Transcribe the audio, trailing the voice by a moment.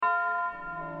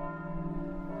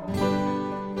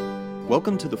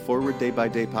Welcome to the Forward Day by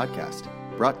Day podcast,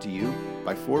 brought to you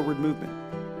by Forward Movement.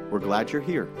 We're glad you're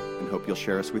here and hope you'll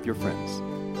share us with your friends.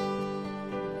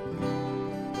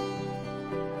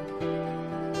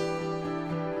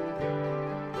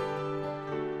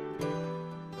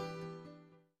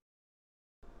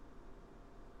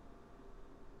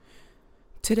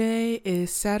 Today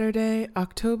is Saturday,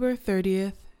 October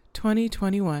 30th,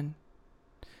 2021.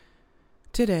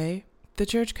 Today, the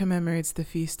church commemorates the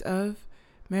feast of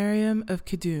Miriam of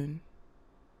Kidun.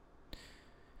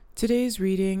 Today's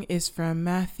reading is from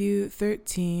Matthew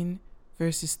 13,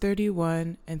 verses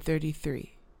 31 and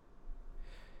 33.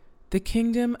 The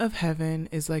kingdom of heaven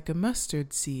is like a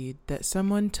mustard seed that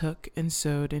someone took and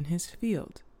sowed in his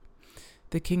field.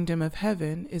 The kingdom of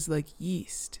heaven is like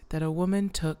yeast that a woman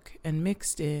took and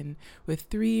mixed in with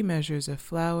 3 measures of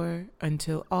flour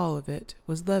until all of it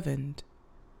was leavened.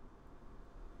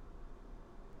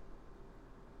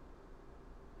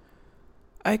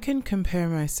 I can compare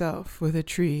myself with a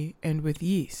tree and with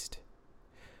yeast.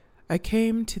 I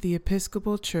came to the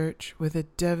Episcopal Church with a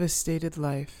devastated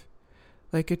life,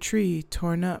 like a tree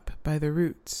torn up by the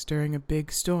roots during a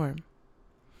big storm.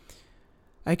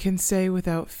 I can say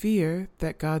without fear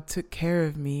that God took care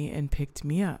of me and picked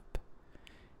me up.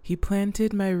 He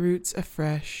planted my roots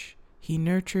afresh, He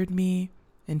nurtured me,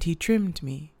 and He trimmed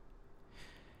me.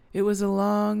 It was a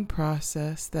long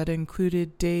process that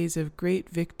included days of great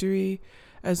victory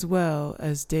as well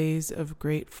as days of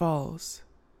great falls.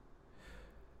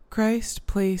 Christ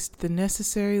placed the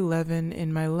necessary leaven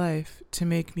in my life to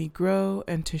make me grow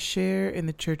and to share in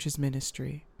the church's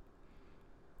ministry.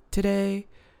 Today,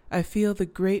 I feel the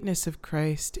greatness of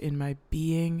Christ in my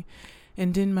being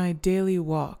and in my daily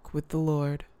walk with the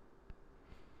Lord.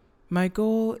 My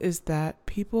goal is that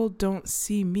people don't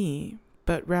see me,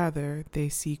 but rather they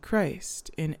see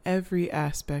Christ in every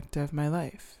aspect of my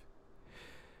life.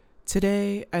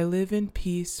 Today, I live in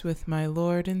peace with my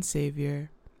Lord and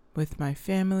Savior, with my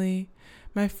family,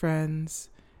 my friends,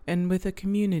 and with a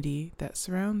community that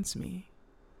surrounds me.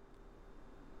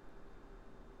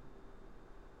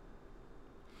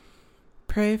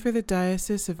 Pray for the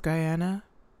Diocese of Guyana.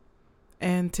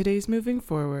 And today's moving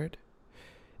forward.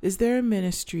 Is there a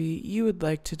ministry you would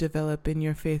like to develop in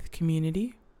your faith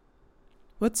community?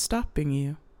 What's stopping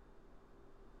you?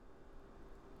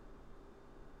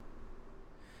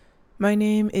 My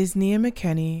name is Nia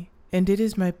McKenney, and it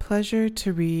is my pleasure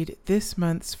to read this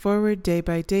month's Forward Day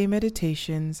by Day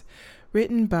Meditations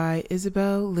written by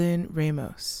Isabel Lynn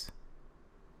Ramos.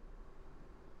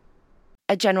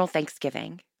 A general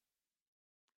thanksgiving.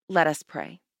 Let us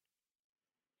pray.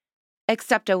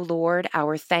 Accept, O Lord,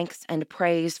 our thanks and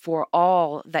praise for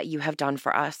all that you have done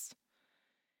for us.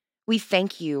 We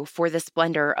thank you for the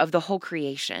splendor of the whole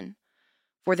creation,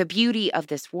 for the beauty of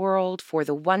this world, for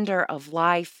the wonder of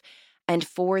life, and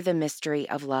for the mystery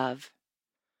of love.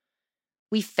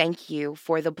 We thank you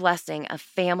for the blessing of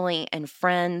family and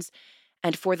friends,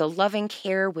 and for the loving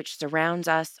care which surrounds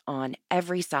us on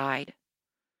every side.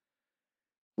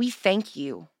 We thank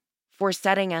you for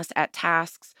setting us at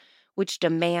tasks which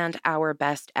demand our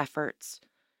best efforts,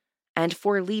 and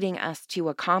for leading us to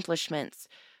accomplishments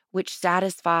which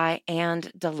satisfy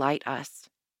and delight us.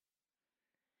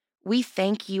 We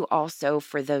thank you also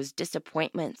for those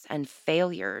disappointments and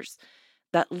failures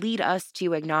that lead us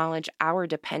to acknowledge our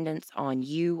dependence on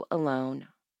you alone.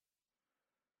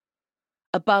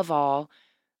 Above all,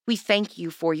 we thank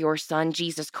you for your Son,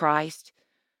 Jesus Christ,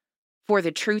 for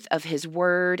the truth of his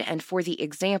word and for the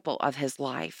example of his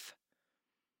life,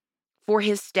 for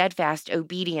his steadfast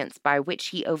obedience by which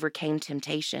he overcame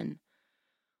temptation,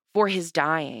 for his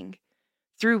dying,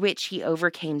 through which he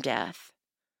overcame death,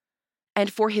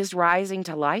 and for his rising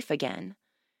to life again,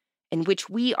 in which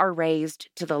we are raised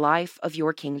to the life of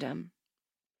your kingdom.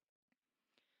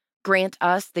 Grant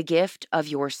us the gift of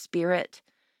your Spirit,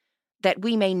 that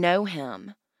we may know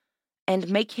him and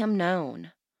make him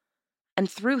known,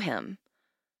 and through him,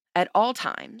 at all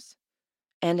times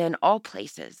and in all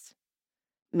places,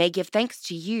 may give thanks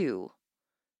to you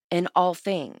in all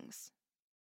things.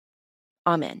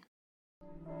 Amen.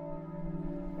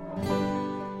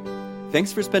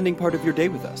 Thanks for spending part of your day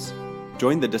with us.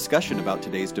 Join the discussion about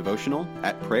today's devotional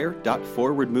at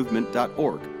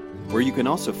prayer.forwardmovement.org, where you can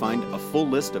also find a full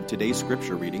list of today's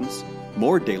scripture readings,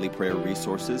 more daily prayer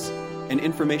resources, and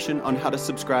information on how to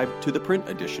subscribe to the print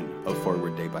edition of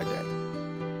Forward Day by Day.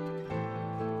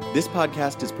 This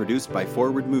podcast is produced by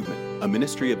Forward Movement, a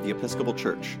ministry of the Episcopal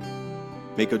Church.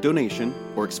 Make a donation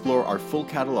or explore our full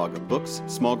catalog of books,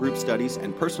 small group studies,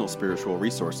 and personal spiritual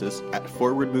resources at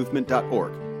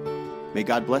forwardmovement.org. May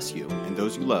God bless you and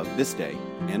those you love this day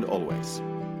and always.